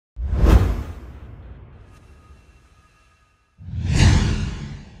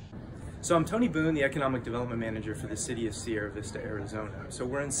So I'm Tony Boone, the Economic Development Manager for the City of Sierra Vista, Arizona. So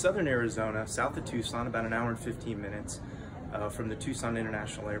we're in southern Arizona, south of Tucson, about an hour and 15 minutes from the Tucson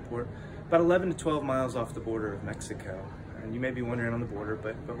International Airport, about 11 to 12 miles off the border of Mexico. And you may be wondering on the border,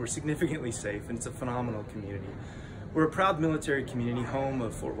 but we're significantly safe, and it's a phenomenal community. We're a proud military community, home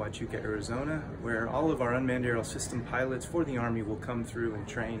of Fort Huachuca, Arizona, where all of our unmanned aerial system pilots for the Army will come through and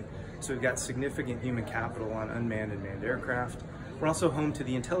train. So we've got significant human capital on unmanned and manned aircraft. We're also home to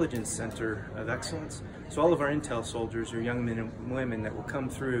the Intelligence Center of Excellence. So all of our intel soldiers are young men and women that will come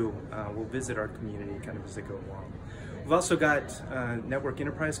through, will visit our community kind of as they go along. We've also got Network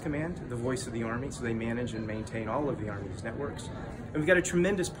Enterprise Command, the voice of the Army, so they manage and maintain all of the Army's networks. And we've got a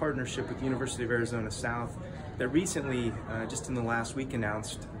tremendous partnership with the University of Arizona South that recently, just in the last week,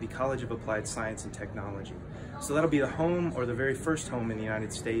 announced the College of Applied Science and Technology. So that'll be the home, or the very first home in the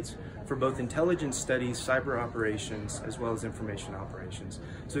United States, for both intelligence studies, cyber operations, as well as information operations.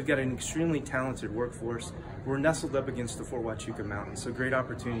 So we've got an extremely talented workforce. We're nestled up against the Fort Huachuca Mountains, so great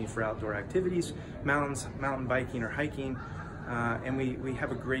opportunity for outdoor activities, mountains, mountain biking or hiking, and we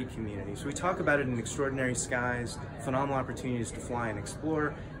have a great community. So we talk about it in extraordinary skies, phenomenal opportunities to fly and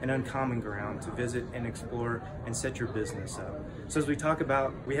explore, and uncommon ground to visit and explore and set your business up. So as we talk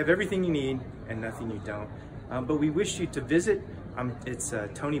about, we have everything you need and nothing you don't. But we wish you to visit. It's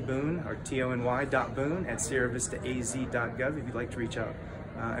Tony Boone, or Tony.Boone at SierraVistaAZ.gov if you'd like to reach out.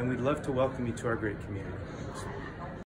 And we'd love to welcome you to our great community.